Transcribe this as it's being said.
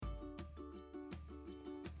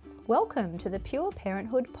Welcome to the Pure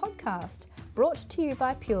Parenthood podcast, brought to you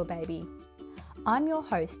by Pure Baby. I'm your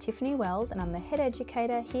host, Tiffany Wells, and I'm the head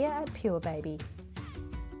educator here at Pure Baby.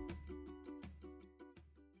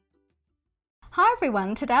 Hi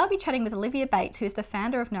everyone, today I'll be chatting with Olivia Bates, who is the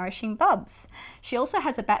founder of Nourishing Bubs. She also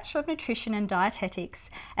has a Bachelor of Nutrition and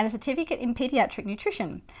Dietetics and a certificate in Paediatric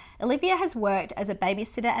Nutrition. Olivia has worked as a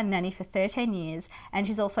babysitter and nanny for 13 years, and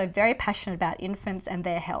she's also very passionate about infants and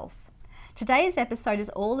their health. Today's episode is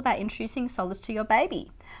all about introducing solids to your baby,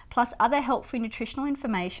 plus other helpful nutritional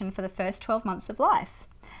information for the first 12 months of life.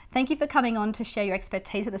 Thank you for coming on to share your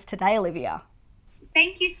expertise with us today, Olivia.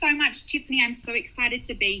 Thank you so much, Tiffany. I'm so excited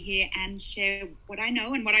to be here and share what I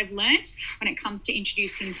know and what I've learnt when it comes to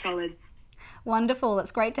introducing solids. Wonderful.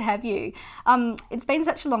 It's great to have you. It's been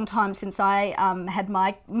such a long time since I had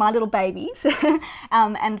my little babies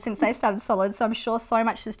and since they started solids, so I'm sure so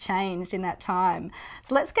much has changed in that time.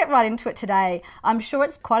 So let's get right into it today. I'm sure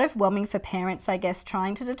it's quite overwhelming for parents, I guess,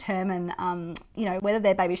 trying to determine, whether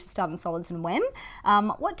their baby should start on solids and when.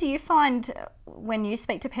 What do you find when you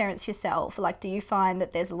speak to parents yourself? Do you find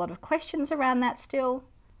that there's a lot of questions around that still?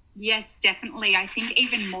 Yes, definitely. I think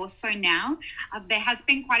even more so now. There has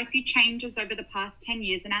been quite a few changes over the past 10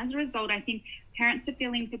 years. And as a result, I think parents are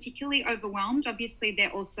feeling particularly overwhelmed. Obviously,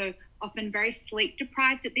 they're also often very sleep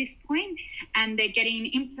deprived at this point, and they're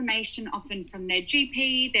getting information often from their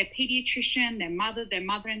GP, their paediatrician, their mother, their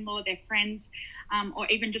mother-in-law, their friends, or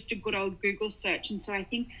even just a good old Google search. And so I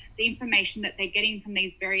think the information that they're getting from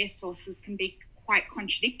these various sources can be quite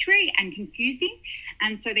contradictory and confusing.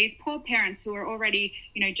 And so these poor parents who are already,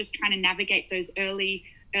 just trying to navigate those early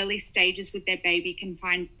stages with their baby can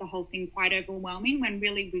find the whole thing quite overwhelming, when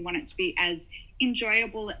really we want it to be as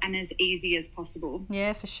enjoyable and as easy as possible.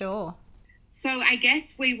 Yeah, for sure. So I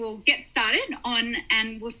guess we will get started on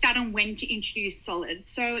when to introduce solids.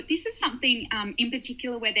 So this is something in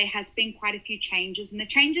particular where there has been quite a few changes, and the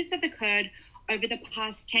changes have occurred over the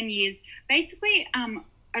past 10 years, basically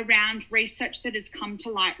around research that has come to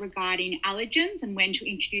light regarding allergens and when to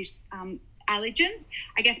introduce allergens.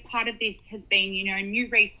 I guess part of this has been, new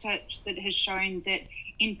research that has shown that,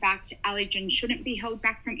 in fact, allergens shouldn't be held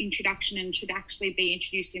back from introduction and should actually be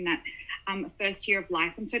introduced in that first year of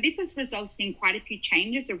life. And so this has resulted in quite a few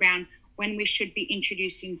changes around when we should be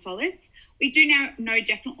introducing solids. We do now know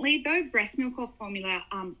definitely, though, breast milk or formula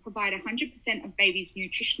provide 100% of babies'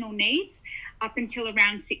 nutritional needs up until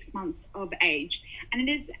around 6 months of age. And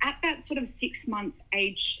it is at that sort of 6 month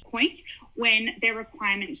age point when their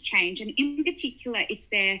requirements change. And in particular, it's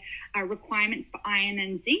their requirements for iron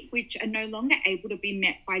and zinc, which are no longer able to be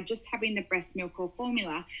met by just having the breast milk or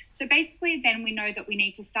formula. So basically, then we know that we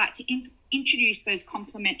need to start to introduce those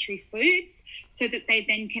complementary foods so that they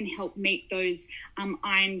then can help meet those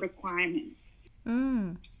iron requirements.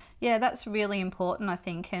 Yeah, that's really important, I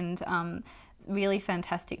think, and really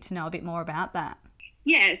fantastic to know a bit more about that.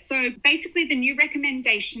 Yeah, so basically the new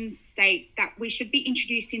recommendations state that we should be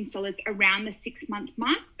introducing solids around the 6 month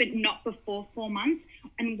mark, but not before 4 months,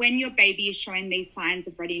 and when your baby is showing these signs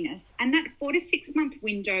of readiness. And that 4 to 6 month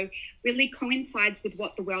window really coincides with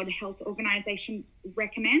what the World Health Organization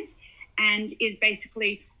recommends, and is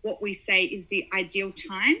basically what we say is the ideal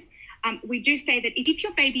time. We do say that if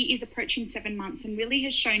your baby is approaching 7 months and really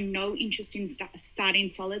has shown no interest in starting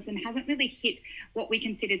solids and hasn't really hit what we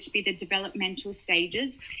consider to be the developmental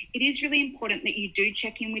stages, it is really important that you do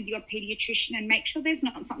check in with your pediatrician and make sure there's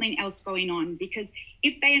not something else going on, because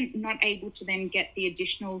if they are not able to then get the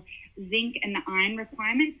additional zinc and the iron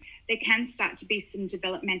requirements, there can start to be some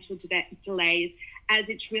developmental delays, as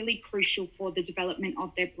it's really crucial for the development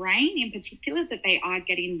of their brain in particular that they are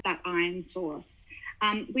getting that iron source.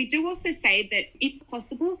 We do also say that if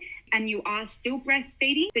possible, and you are still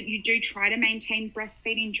breastfeeding, that you do try to maintain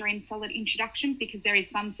breastfeeding during solid introduction, because there is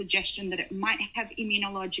some suggestion that it might have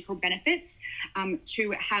immunological benefits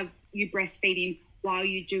to have you breastfeeding while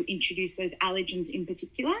you do introduce those allergens in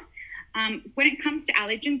particular. When it comes to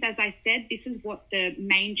allergens, as I said, this is what the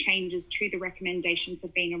main changes to the recommendations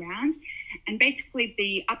have been around. And basically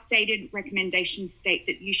the updated recommendations state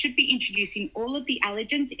that you should be introducing all of the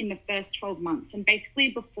allergens in the first 12 months, and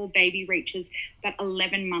basically before baby reaches that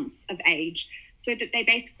 11 months of age, so that they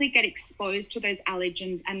basically get exposed to those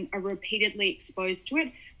allergens and are repeatedly exposed to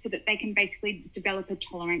it, so that they can basically develop a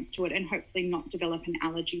tolerance to it and hopefully not develop an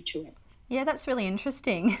allergy to it. Yeah, that's really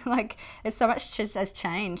interesting. It's so much has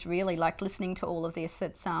changed, really. Listening to all of this,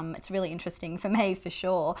 it's really interesting for me, for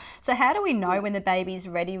sure. So how do we know when the baby's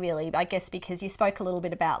ready, really? I guess because you spoke a little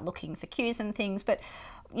bit about looking for cues and things, but,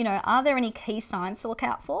 are there any key signs to look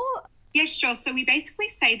out for? Yes, sure. So we basically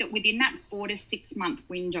say that within that 4 to 6 month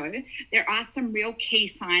window, there are some real key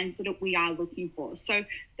signs that we are looking for. So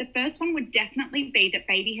the first one would definitely be that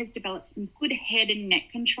baby has developed some good head and neck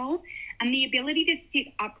control and the ability to sit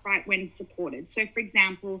upright when supported. So, for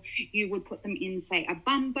example, you would put them in, say, a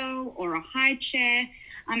bumbo or a high chair,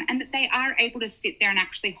 and that they are able to sit there and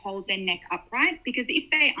actually hold their neck upright, because if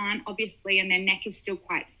they aren't, obviously, and their neck is still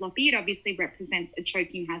quite floppy, it obviously represents a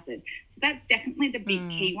choking hazard. So that's definitely the big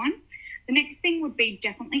key one. The next thing would be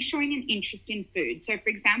definitely showing an interest in food. So, for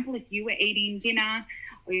example, if you were eating dinner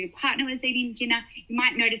or your partner was eating dinner, you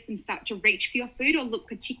might notice them start to reach for your food or look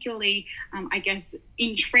particularly,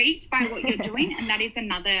 intrigued by what you're doing. And that is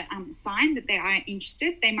another sign that they are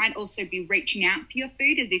interested. They might also be reaching out for your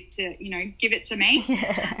food as if to, give it to me.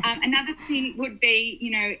 Another thing would be,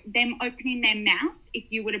 them opening their mouth if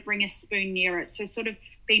you were to bring a spoon near it. So sort of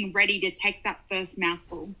being ready to take that first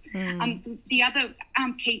mouthful. The other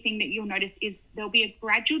key thing that you'll notice is there'll be a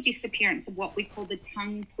gradual disappearance of what we call the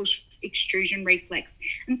tongue push extrusion reflex.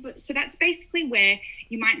 And so that's basically where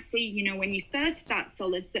you might see, when you first start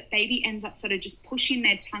solids, that baby ends up sort of just pushing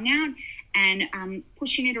their tongue out and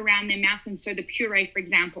pushing it around their mouth. And so the puree, for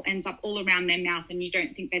example, ends up all around their mouth and you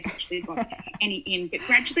don't think they've actually got any in. But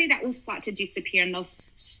gradually that will start to disappear and they'll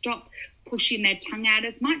stop pushing their tongue out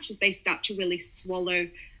as much as they start to really swallow,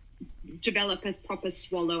 develop a proper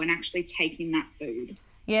swallow and actually take in that food.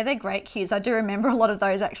 Yeah, they're great cues. I do remember a lot of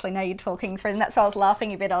those actually now you're talking through, and that's why I was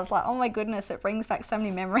laughing a bit. I was like, oh my goodness, it brings back so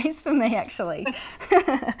many memories for me actually.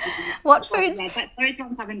 What foods? Those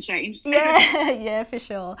ones haven't changed. Yeah, for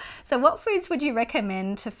sure. So what foods would you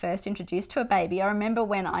recommend to first introduce to a baby? I remember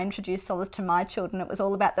when I introduced solids to my children, it was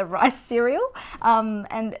all about the rice cereal.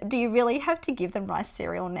 And do you really have to give them rice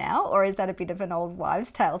cereal now, or is that a bit of an old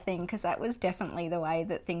wives' tale thing? Because that was definitely the way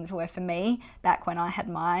that things were for me back when I had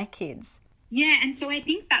my kids. Yeah, and so I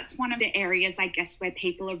think that's one of the areas, I guess, where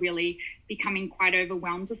people are really becoming quite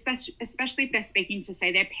overwhelmed, especially if they're speaking to,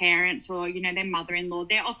 say, their parents or, their mother-in-law.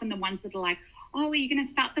 They're often the ones that are like, oh, are you going to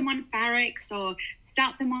start them on Farrix or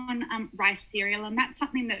start them on rice cereal? And that's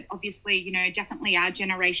something that obviously, definitely our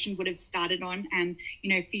generation would have started on. And,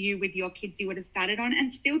 for you with your kids, you would have started on.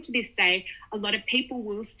 And still to this day, a lot of people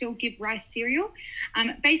will still give rice cereal.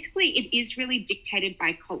 Basically, it is really dictated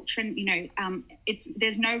by culture. And,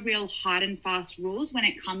 there's no real hard and fast rules when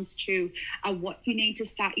it comes to what you need to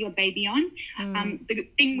start your baby on. The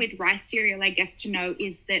thing with rice cereal, I guess, to know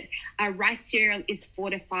is that rice cereal is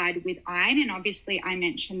fortified with iron. And obviously I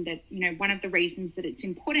mentioned that, one of the reasons that it's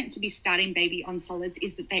important to be starting baby on solids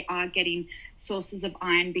is that they are getting sources of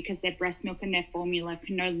iron because their breast milk and their formula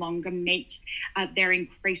can no longer meet their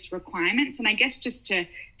increased requirements. And I guess just to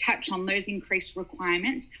touch on those increased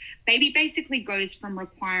requirements, baby basically goes from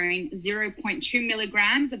requiring 0.2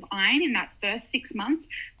 milligrams of iron in that first 6 months,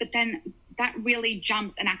 but then that really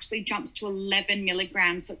jumps to 11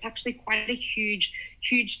 milligrams. So it's actually quite a huge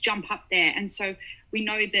jump up there. And so we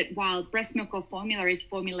know that while breast milk or formula is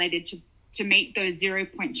formulated to meet those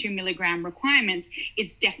 0.2 milligram requirements,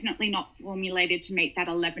 it's definitely not formulated to meet that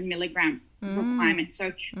 11 milligram requirement.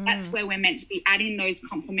 So that's where we're meant to be adding those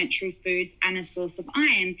complementary foods and a source of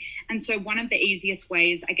iron. And so one of the easiest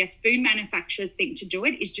ways, I guess, food manufacturers think to do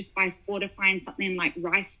it is just by fortifying something like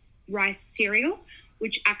rice cereal,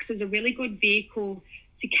 which acts as a really good vehicle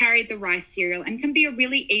to carry the rice cereal and can be a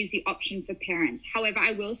really easy option for parents. However,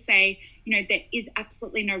 I will say, there is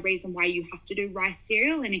absolutely no reason why you have to do rice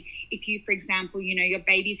cereal. And if you, for example, your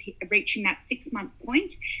baby's reaching that 6 month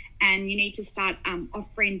point and you need to start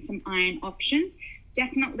offering some iron options,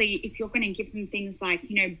 definitely if you're going to give them things like,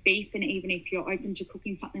 beef, and even if you're open to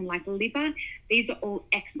cooking something like liver, these are all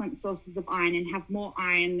excellent sources of iron and have more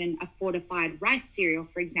iron than a fortified rice cereal,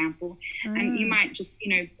 for example. And you might just,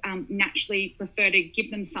 naturally prefer to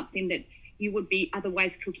give them something that you would be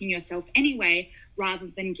otherwise cooking yourself anyway, rather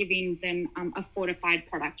than giving them a fortified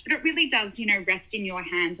product. But it really does, rest in your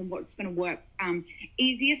hands and what's going to work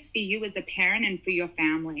easiest for you as a parent and for your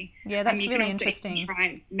family. Yeah, that's really interesting. You can also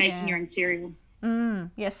try making your own cereal.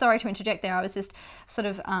 Yeah, sorry to interject there. I was just sort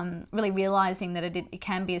of really realising that it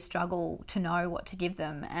can be a struggle to know what to give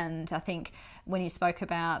them. And I think when you spoke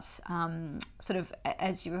about sort of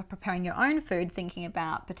as you were preparing your own food, thinking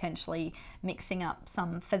about potentially mixing up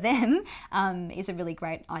some for them is a really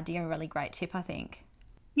great idea, a really great tip, I think.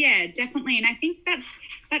 Yeah, definitely. And I think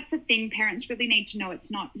that's the thing parents really need to know. It's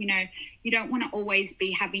not, you don't want to always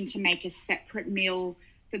be having to make a separate meal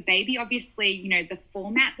for baby. Obviously, the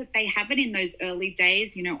format that they have it in those early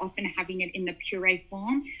days, often having it in the puree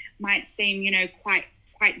form might seem,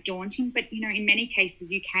 quite daunting. But, in many cases,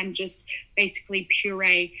 you can just basically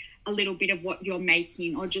puree a little bit of what you're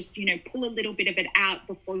making, or just, pull a little bit of it out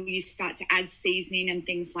before you start to add seasoning and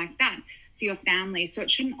things like that for your family. So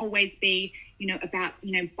it shouldn't always be, about,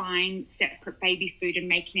 buying separate baby food and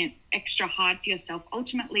making it extra hard for yourself.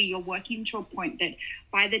 Ultimately, you're working to a point that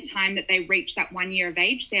by the time that they reach that 1 year of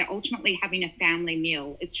age, they're ultimately having a family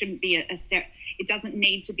meal. It shouldn't be it doesn't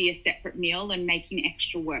need to be a separate meal and making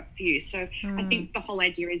extra work for you. So I think the whole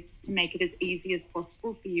idea is just to make it as easy as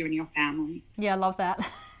possible for you and your family. Yeah, I love that.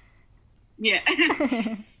 Yeah.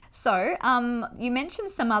 So, you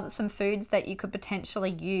mentioned some foods that you could potentially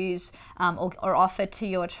use or offer to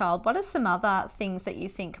your child. What are some other things that you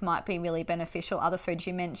think might be really beneficial? Other foods,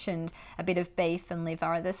 you mentioned a bit of beef and liver.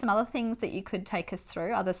 Are there some other things that you could take us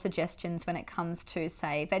through? Other suggestions when it comes to,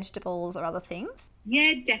 say, vegetables or other things?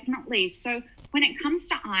 Yeah, definitely. So when it comes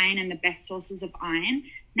to iron and the best sources of iron,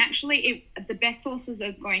 naturally the best sources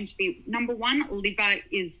are going to be, number one, liver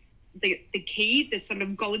is the key, the sort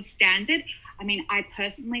of gold standard. I mean, I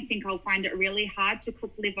personally think I'll find it really hard to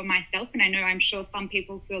cook liver myself, and I'm sure some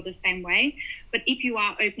people feel the same way. But if you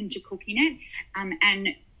are open to cooking it,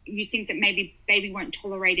 and you think that maybe baby won't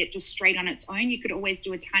tolerate it just straight on its own, you could always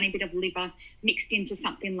do a tiny bit of liver mixed into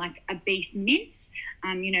something like a beef mince,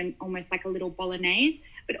 almost like a little bolognese,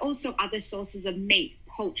 but also other sources of meat,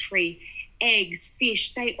 poultry, eggs,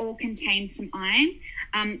 fish, they all contain some iron.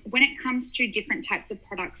 When it comes to different types of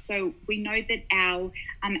products, so we know that our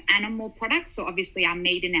animal products, so obviously our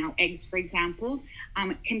meat and our eggs, for example,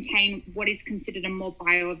 contain what is considered a more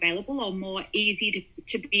bioavailable or more easy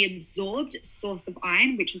to be absorbed source of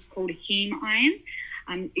iron, which is called heme iron.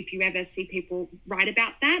 If you ever see people write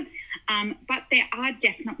about that. But there are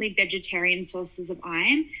definitely vegetarian sources of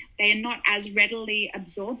iron. They are not as readily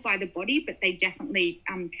absorbed by the body, but they definitely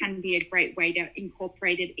can be a great way to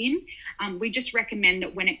incorporate it in. We just recommend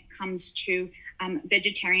that when it comes to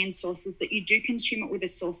vegetarian sources, that you do consume it with a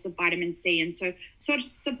source of vitamin C. And so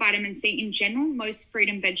sources of vitamin C in general, most fruit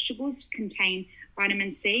and vegetables contain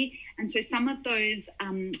vitamin C. And so some of those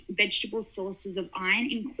vegetable sources of iron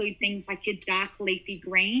include things like your dark leafy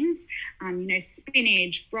greens,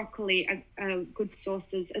 spinach, broccoli are good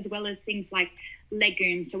sources, as well as things like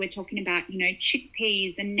legumes. So we're talking about,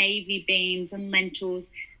 chickpeas and navy beans and lentils,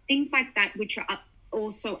 things like that, which are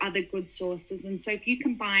also other good sources. And so if you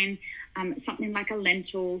combine something like a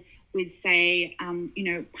lentil with, say,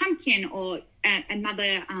 pumpkin or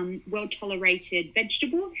another well-tolerated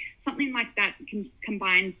vegetable, something like that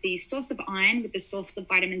combines the source of iron with the source of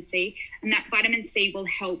vitamin C, and that vitamin C will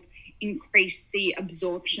help increase the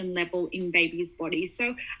absorption level in baby's body.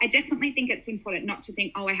 So I definitely think it's important not to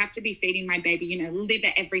think, I have to be feeding my baby,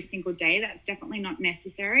 liver every single day. That's definitely not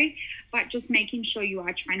necessary, but just making sure you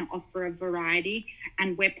are trying to offer a variety,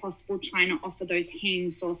 and where possible, trying to offer those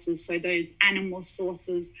heme sources, so those animal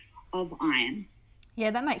sources of iron.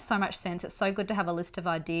 Yeah, that makes so much sense. It's so good to have a list of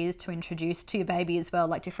ideas to introduce to your baby as well,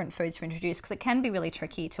 like different foods to introduce, because it can be really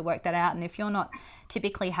tricky to work that out. And if you're not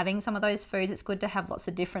typically having some of those foods, it's good to have lots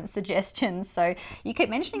of different suggestions. So you keep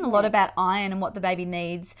mentioning a lot about iron and what the baby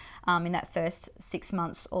needs in that first 6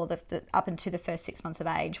 months, or the up into the first 6 months of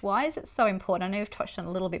age. Why is it so important? I know you've touched on it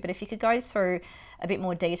a little bit, but if you could go through a bit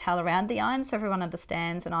more detail around the iron so everyone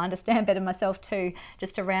understands, and I understand better myself too,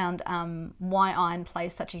 just around why iron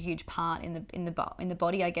plays such a huge part in the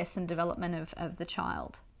body, I guess, and development of the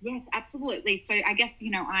child. Yes, absolutely. So I guess,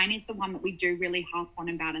 iron is the one that we do really harp on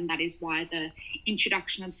about, and that is why the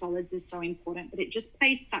introduction of solids is so important. But it just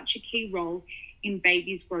plays such a key role in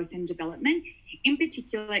baby's growth and development. In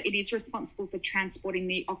particular, it is responsible for transporting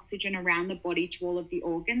the oxygen around the body to all of the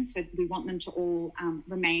organs. So we want them to all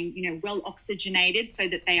remain, well oxygenated so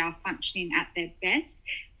that they are functioning at their best.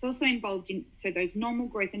 It's also involved in those normal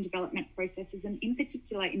growth and development processes, and in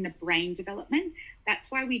particular in the brain development. That's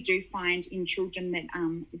why we do find in children that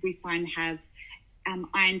we find have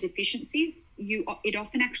iron deficiencies, it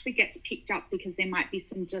often actually gets picked up because there might be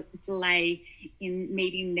some delay in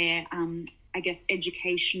meeting their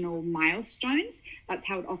educational milestones. That's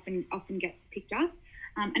how it often gets picked up.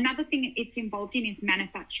 Another thing it's involved in is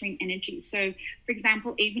manufacturing energy. So, for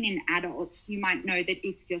example, even in adults, you might know that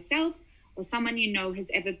if yourself or someone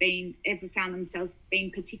has ever found themselves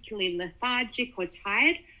being particularly lethargic or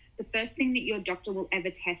tired, the first thing that your doctor will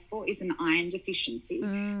ever test for is an iron deficiency.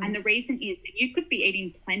 And the reason is that you could be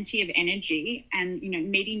eating plenty of energy and,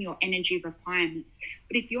 meeting your energy requirements.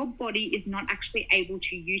 But if your body is not actually able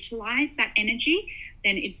to utilize that energy,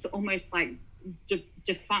 then it's almost like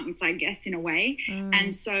defunct, I guess, in a way.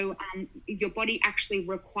 And so your body actually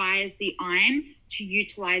requires the iron to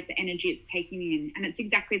utilize the energy it's taking in. And it's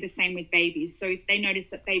exactly the same with babies. So if they notice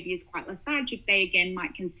that baby is quite lethargic, they again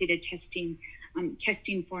might consider testing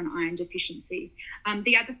testing for an iron deficiency.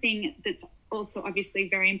 The other thing that's also obviously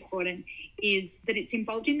very important is that it's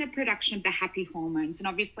involved in the production of the happy hormones. And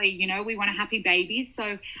obviously, you know, we want a happy baby.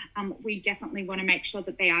 So we definitely want to make sure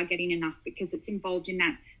that they are getting enough, because it's involved in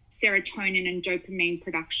that serotonin and dopamine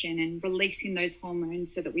production and releasing those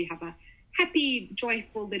hormones so that we have a happy,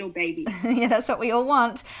 joyful little baby. Yeah, that's what we all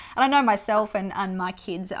want. And I know myself and my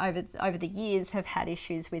kids over the years have had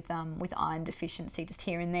issues with iron deficiency just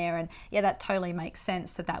here and there. And yeah, that totally makes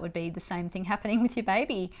sense that would be the same thing happening with your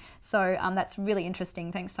baby. So that's really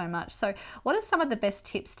interesting. Thanks so much. So what are some of the best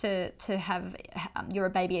tips to have your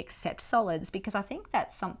baby accept solids? Because I think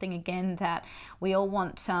that's something, again, that we all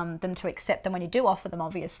want them to accept them when you do offer them,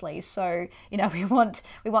 obviously. So, you know, we want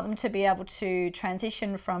them to be able to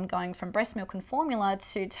transition from going from breast milk and formula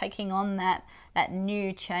to taking on that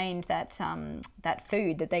new change, that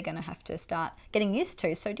food that they're going to have to start getting used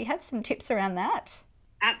to. So do you have some tips around that?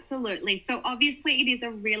 Absolutely. So obviously it is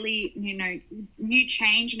a really, you know, new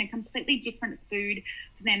change and a completely different food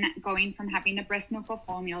for them, going from having the breast milk or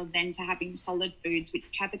formula then to having solid foods, which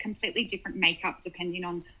have a completely different makeup depending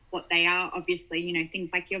on what they are. Obviously, you know,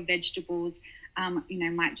 things like your vegetables, you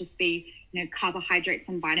know, might just be, you know, carbohydrates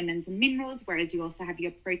and vitamins and minerals, whereas you also have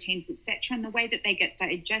your proteins, etc. And the way that they get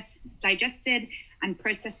digested and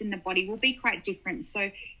processed in the body will be quite different.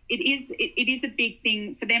 So it is a big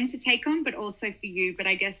thing for them to take on, but also for you. But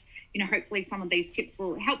I guess, you know, hopefully some of these tips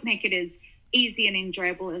will help make it as easy and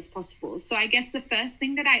enjoyable as possible. So I guess the first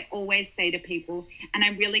thing that I always say to people, and I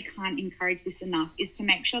really can't encourage this enough, is to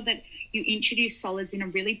make sure that you introduce solids in a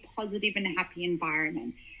really positive and happy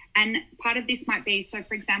environment. And part of this might be, so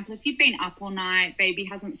for example, if you've been up all night, baby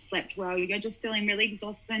hasn't slept well, you're just feeling really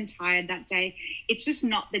exhausted and tired that day, it's just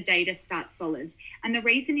not the day to start solids. And the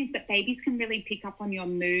reason is that babies can really pick up on your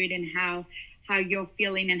mood and how you're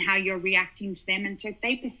feeling and how you're reacting to them. And so if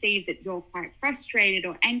they perceive that you're quite frustrated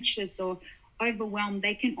or anxious or overwhelmed,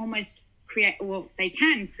 they can almost create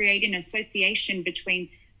an association between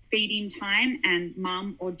feeding time and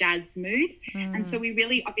mum or dad's mood. And so we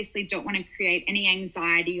really obviously don't want to create any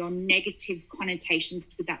anxiety or negative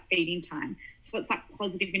connotations with that feeding time. So it's that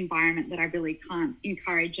positive environment that I really can't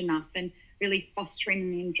encourage enough, and really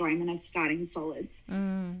fostering the enjoyment of starting solids.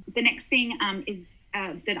 The next thing is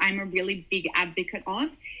that I'm a really big advocate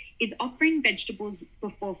of is offering vegetables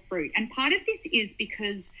before fruit. And part of this is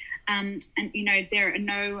because, and you know, there are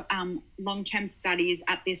no long-term studies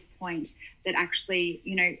at this point that actually,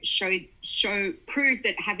 you know, prove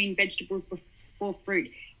that having vegetables before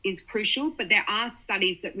fruit is crucial. But there are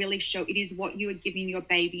studies that really show it is what you are giving your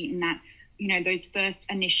baby in that, you know, those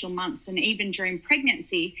first initial months and even during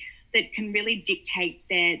pregnancy that can really dictate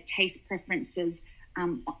their taste preferences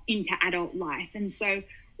into adult life. And so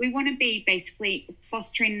we want to be basically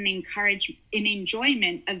fostering and encourage an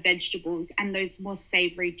enjoyment of vegetables and those more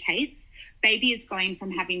savory tastes. Baby is going from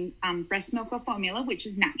having breast milk or formula, which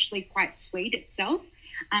is naturally quite sweet itself.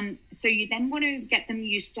 So you then want to get them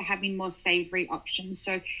used to having more savory options.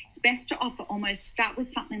 So it's best to start with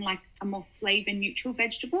something like a more flavor neutral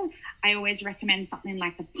vegetable. I always recommend something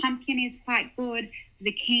like a pumpkin is quite good.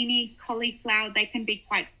 Zucchini, cauliflower, they can be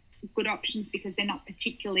quite good options because they're not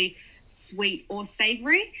particularly sweet or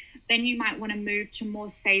savory. Then you might want to move to more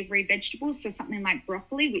savory vegetables, so something like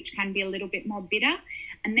broccoli, which can be a little bit more bitter,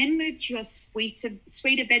 and then move to your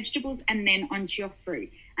sweeter vegetables, and then onto your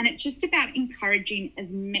fruit. And it's just about encouraging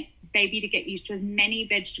baby to get used to as many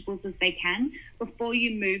vegetables as they can before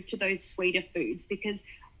you move to those sweeter foods, because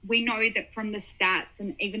we know that from the stats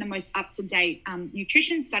and even the most up-to-date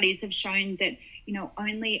nutrition studies have shown that, you know,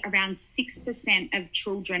 only around 6% of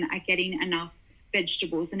children are getting enough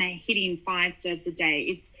vegetables and are hitting 5 serves a day.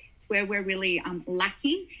 It's where we're really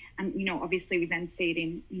lacking. And, you know, obviously we then see it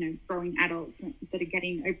in, you know, growing adults that are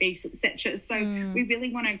getting obese, etc. So we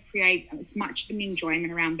really want to create as much of an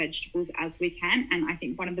enjoyment around vegetables as we can. And I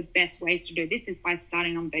think one of the best ways to do this is by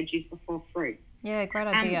starting on veggies before fruit. Yeah, great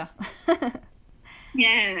idea.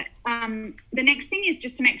 Yeah. The next thing is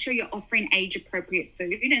just to make sure you're offering age-appropriate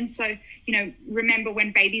food. And so, you know, remember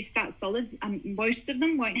when babies start solids, most of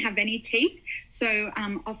them won't have any teeth. So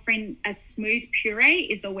offering a smooth puree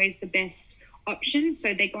is always the best option.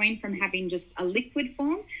 So they're going from having just a liquid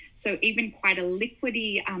form. So even quite a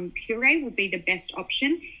liquidy puree will be the best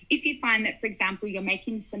option. If you find that, for example, you're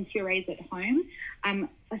making some purees at home,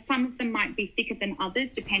 some of them might be thicker than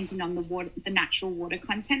others depending on the natural water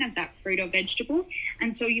content of that fruit or vegetable.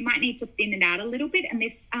 And so you might need to thin it out a little bit. And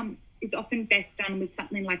this is often best done with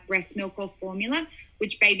something like breast milk or formula,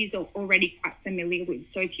 which babies are already quite familiar with.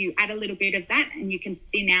 So if you add a little bit of that and you can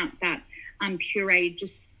thin out that puree,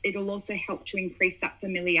 it'll also help to increase that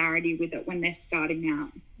familiarity with it when they're starting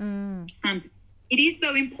out. It is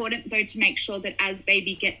so important though to make sure that as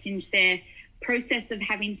baby gets into their process of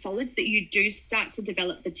having solids that you do start to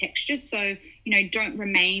develop the texture. So, don't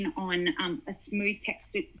remain on a smooth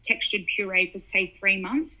textured puree for say 3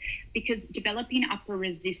 months, because developing upper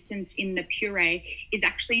resistance in the puree is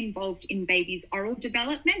actually involved in baby's oral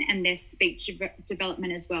development and their speech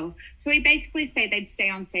development as well. So we basically say they'd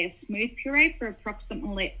stay on, say, a smooth puree for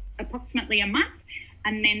approximately a month,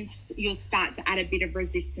 and then you'll start to add a bit of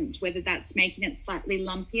resistance, whether that's making it slightly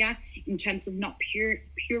lumpier in terms of not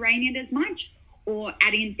pureeing it as much, or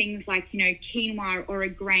adding things like, quinoa or a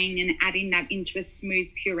grain and adding that into a smooth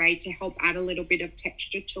puree to help add a little bit of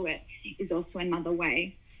texture to it is also another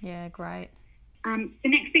way. Yeah, great. The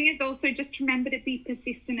next thing is also just remember to be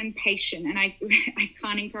persistent and patient. And I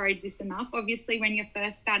can't encourage this enough. Obviously, when you're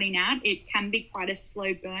first starting out, it can be quite a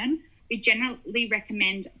slow burn. We generally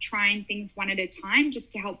recommend trying things one at a time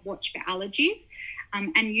just to help watch for allergies,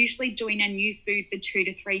 and usually doing a new food for 2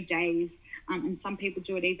 to 3 days. And some people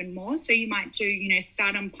do it even more. So you might do,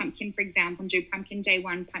 start on pumpkin, for example, and do pumpkin day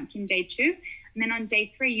 1, pumpkin day 2. And then on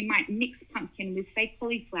day 3, you might mix pumpkin with, say,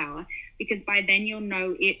 cauliflower, because by then you'll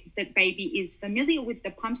know that baby is familiar with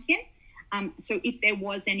the pumpkin. So if there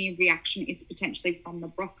was any reaction, it's potentially from the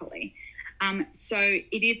broccoli. So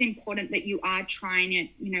it is important that you are trying it,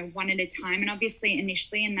 one at a time. And obviously,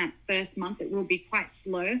 initially in that first month, it will be quite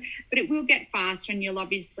slow, but it will get faster, and you'll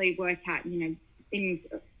obviously work out, things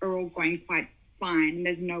are all going quite fine and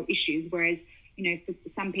there's no issues. Whereas, for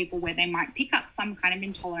some people where they might pick up some kind of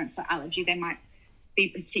intolerance or allergy, they might be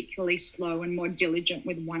particularly slow and more diligent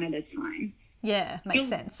with one at a time. Yeah, makes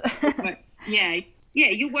sense. Yeah,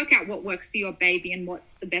 you'll work out what works for your baby and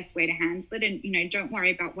what's the best way to handle it. And, don't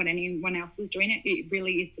worry about what anyone else is doing. It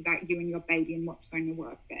really is about you and your baby and what's going to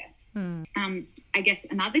work best. I guess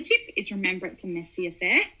another tip is remember it's a messy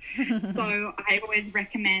affair. So I always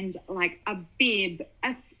recommend like a bib,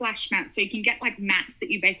 a splash mat. So you can get like mats that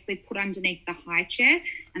you basically put underneath the high chair,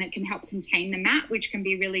 and it can help contain the mat, which can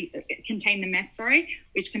be contain the mess,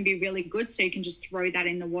 which can be really good. So you can just throw that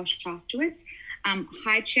in the wash afterwards.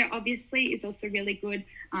 High chair obviously is also really good.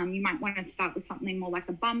 You might want to start with something more like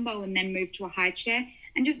a bumbo and then move to a high chair,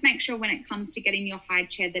 and just make sure when it comes to getting your high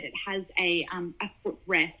chair that it has a foot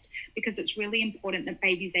rest, because it's really important that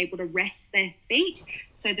baby's able to rest their feet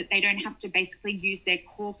so that they don't have to basically use their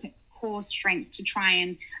core strength to try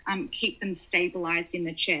and keep them stabilized in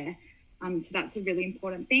the chair. So that's a really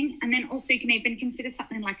important thing. And then also you can even consider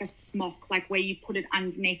something like a smock, like where you put it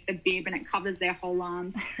underneath the bib and it covers their whole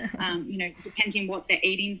arms, depending what they're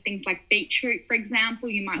eating. Things like beetroot, for example,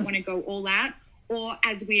 you might want to go all out. Or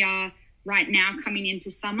as we are right now coming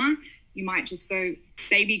into summer, you might just go,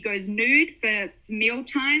 baby goes nude for meal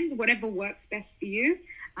times, whatever works best for you.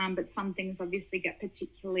 But some things obviously get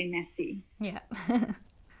particularly messy. Yeah.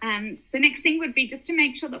 The next thing would be just to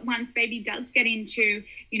make sure that once baby does get into,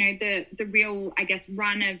 the real,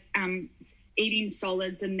 run of eating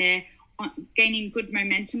solids, and they're gaining good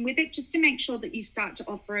momentum with it, just to make sure that you start to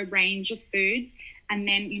offer a range of foods, and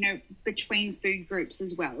then, between food groups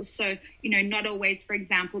as well. So, not always, for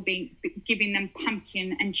example, giving them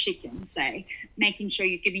pumpkin and chicken, say, making sure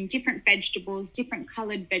you're giving different vegetables, different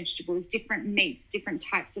coloured vegetables, different meats, different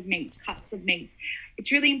types of meats, cuts of meats.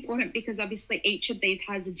 It's really important because obviously each of these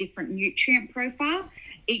has a different nutrient profile.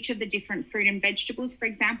 Each of the different fruit and vegetables, for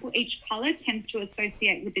example, each colour tends to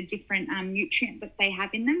associate with a different nutrient that they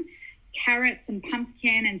have in them. Carrots and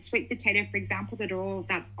pumpkin and sweet potato, for example, that are all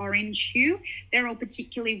that orange hue, they're all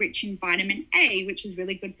particularly rich in vitamin A, which is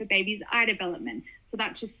really good for baby's eye development. So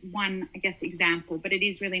that's just one, example, but it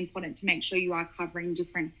is really important to make sure you are covering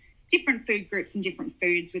different food groups and different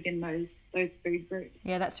foods within those food groups.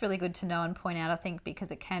 Yeah, that's really good to know and point out, I think, because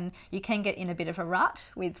you can get in a bit of a rut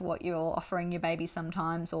with what you're offering your baby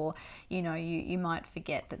sometimes, or, you might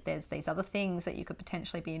forget that there's these other things that you could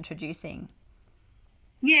potentially be introducing.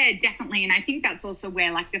 Yeah, definitely. And I think that's also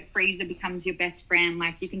where like the freezer becomes your best friend.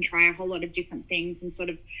 Like you can try a whole lot of different things and sort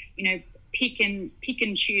of, pick and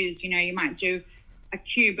choose. You might do a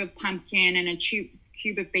cube of pumpkin and a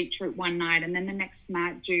cube of beetroot one night, and then the next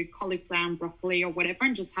night do cauliflower and broccoli or whatever,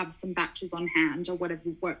 and just have some batches on hand or whatever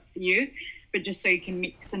works for you. But just so you can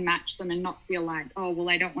mix and match them and not feel like, oh,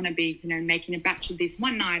 well, I don't want to be, making a batch of this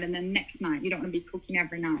one night and then next night you don't want to be cooking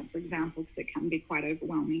every night, for example, because it can be quite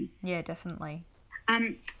overwhelming. Yeah, definitely.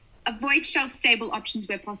 Avoid shelf-stable options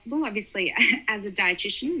where possible. Obviously, as a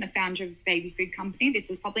dietitian, the founder of Baby Food Company, this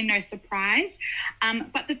is probably no surprise.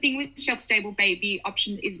 But the thing with shelf-stable baby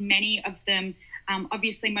options is many of them,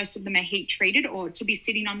 obviously most of them are heat-treated, or to be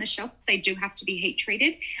sitting on the shelf, they do have to be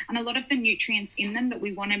heat-treated. And a lot of the nutrients in them that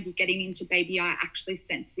we want to be getting into baby are actually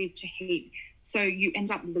sensitive to heat. So you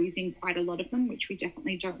end up losing quite a lot of them, which we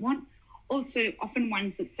definitely don't want. Also, often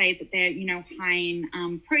ones that say that they're, high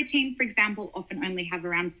in protein, for example, often only have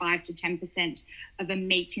around 5 to 10% of a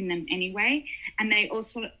meat in them anyway. And they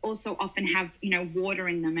also often have, water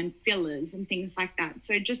in them and fillers and things like that.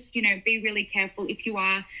 So just, be really careful. If you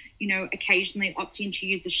are, occasionally opting to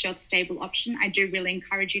use a shelf-stable option, I do really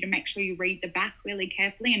encourage you to make sure you read the back really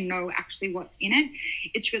carefully and know actually what's in it.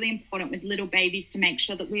 It's really important with little babies to make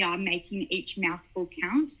sure that we are making each mouthful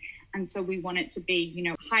count. And so we want it to be,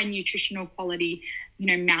 high nutritional quality,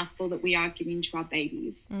 mouthful that we are giving to our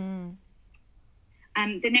babies.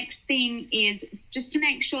 The next thing is just to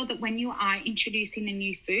make sure that when you are introducing a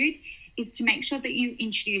new food, is to make sure that you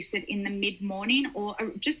introduce it in the mid-morning or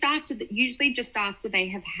just after, usually just after they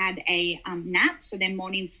have had a nap, so their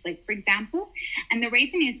morning sleep, for example. And the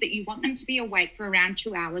reason is that you want them to be awake for around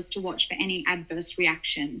 2 hours to watch for any adverse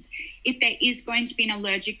reactions. If there is going to be an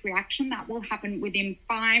allergic reaction, that will happen within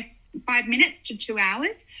 5 minutes to 2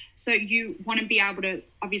 hours. So you want to be able to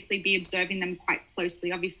obviously be observing them quite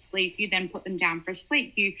closely. Obviously, if you then put them down for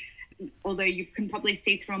sleep, although you can probably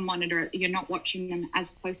see through a monitor, you're not watching them as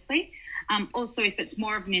closely. Also, if it's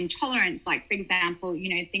more of an intolerance, like, for example,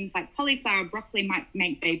 things like cauliflower, broccoli might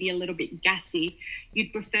make baby a little bit gassy.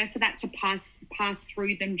 You'd prefer for that to pass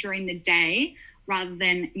through them during the day rather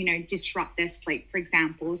than, disrupt their sleep, for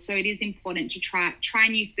example. So it is important to try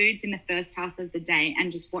new foods in the first half of the day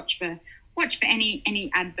and just watch for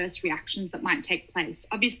any adverse reactions that might take place.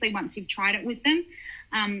 Obviously, once you've tried it with them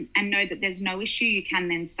and know that there's no issue, you can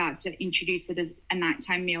then start to introduce it as a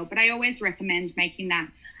nighttime meal. But I always recommend making that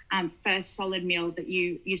first solid meal that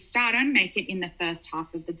you start on, make it in the first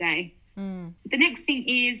half of the day. The next thing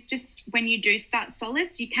is just when you do start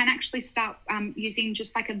solids, you can actually start using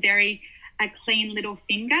just like a clean little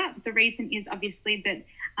finger. The reason is obviously that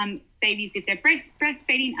babies, if they're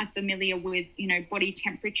breastfeeding, are familiar with, body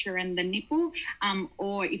temperature and the nipple,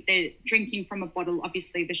 or if they're drinking from a bottle,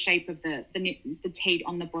 obviously the shape of the teat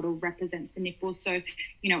on the bottle represents the nipple. So,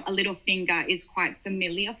 a little finger is quite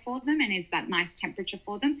familiar for them and is that nice temperature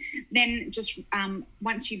for them. Then just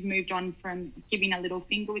once you've moved on from giving a little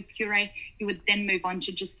finger with puree, you would then move on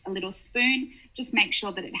to just a little spoon. Just make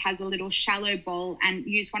sure that it has a little shallow bowl and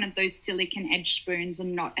use one of those silicone edge spoons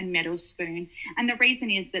and not a metal spoon. And the reason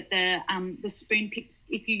is that the spoon picks,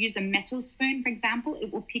 if you use a metal spoon, for example,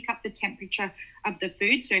 it will pick up the temperature of the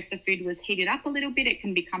food. So if the food was heated up a little bit, it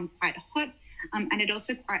can become quite hot. And it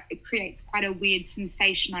also creates quite a weird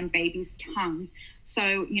sensation on baby's tongue.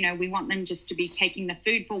 So, we want them just to be taking the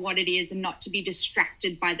food for what it is and not to be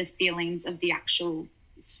distracted by the feelings of the actual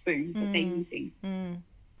spoon that they're using.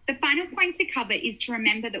 The final point to cover is to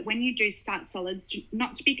remember that when you do start solids,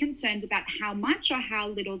 not to be concerned about how much or how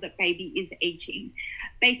little that baby is eating.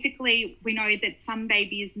 Basically, we know that some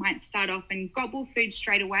babies might start off and gobble food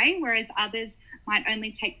straight away, whereas others might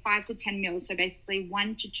only take 5 to 10 mils, so basically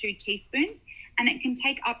 1 to 2 teaspoons. And it can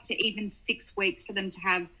take up to even 6 weeks for them to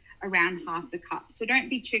have around half the cup. So don't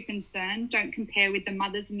be too concerned. Don't compare with the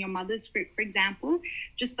mothers in your mother's group, for example.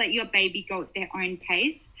 Just let your baby go at their own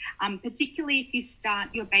pace. Particularly if you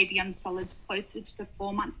start your baby on solids closer to the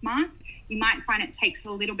 4-month mark, you might find it takes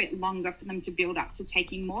a little bit longer for them to build up to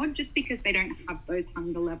taking more just because they don't have those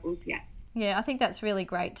hunger levels yet. Yeah, I think that's really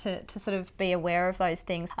great to sort of be aware of those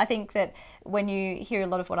things. I think that when you hear a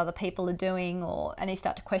lot of what other people are doing and you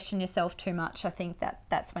start to question yourself too much, I think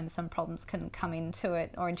that's when some problems can come into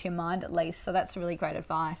it, or into your mind at least. So that's really great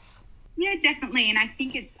advice. Yeah, definitely. And I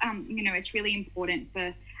think it's, it's really important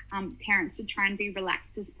for parents to try and be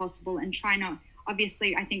relaxed as possible and try not,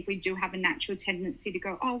 obviously, I think we do have a natural tendency to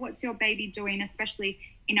go, oh, what's your baby doing? Especially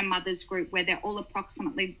in a mother's group where they're all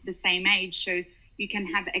approximately the same age. So you can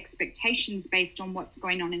have expectations based on what's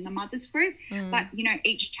going on in the mother's group. But,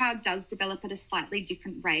 each child does develop at a slightly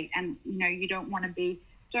different rate. And, you don't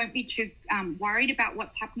be too worried about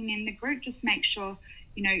what's happening in the group. Just make sure,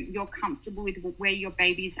 you're comfortable with where your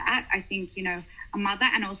baby's at. I think, a mother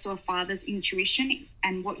and also a father's intuition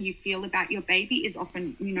and what you feel about your baby is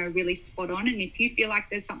often, really spot on. And if you feel like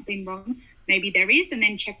there's something wrong, maybe there is, and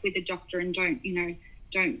then check with the doctor and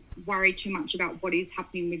don't worry too much about what is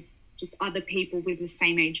happening with just other people with the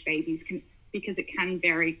same age babies, because it can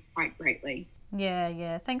vary quite greatly.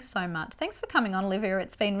 Yeah. Thanks so much. Thanks for coming on, Olivia.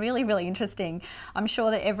 It's been really, really interesting. I'm sure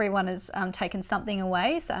that everyone has taken something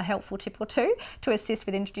away, so a helpful tip or two to assist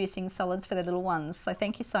with introducing solids for their little ones. So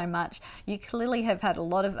thank you so much. You clearly have had a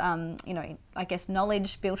lot of,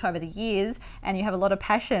 knowledge built over the years, and you have a lot of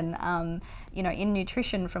passion, in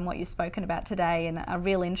nutrition from what you've spoken about today, and a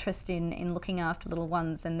real interest in looking after little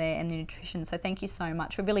ones and their nutrition. So thank you so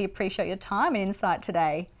much. We really appreciate your time and insight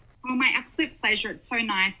today. Oh, my absolute pleasure. It's so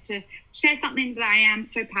nice to share something that I am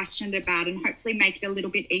so passionate about and hopefully make it a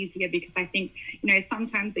little bit easier, because I think,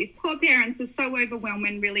 sometimes these poor parents are so overwhelmed,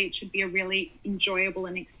 and really it should be a really enjoyable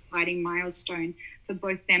and exciting milestone for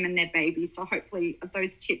both them and their baby. So hopefully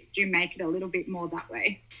those tips do make it a little bit more that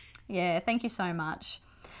way. Yeah, thank you so much.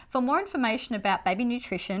 For more information about baby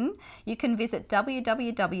nutrition, you can visit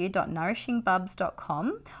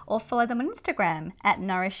www.nourishingbubs.com or follow them on Instagram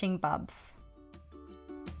 @nourishingbubs.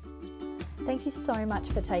 Thank you so much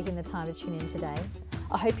for taking the time to tune in today.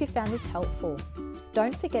 I hope you found this helpful.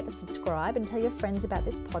 Don't forget to subscribe and tell your friends about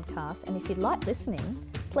this podcast, and if you'd like listening,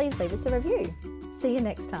 please leave us a review. See you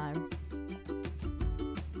next time.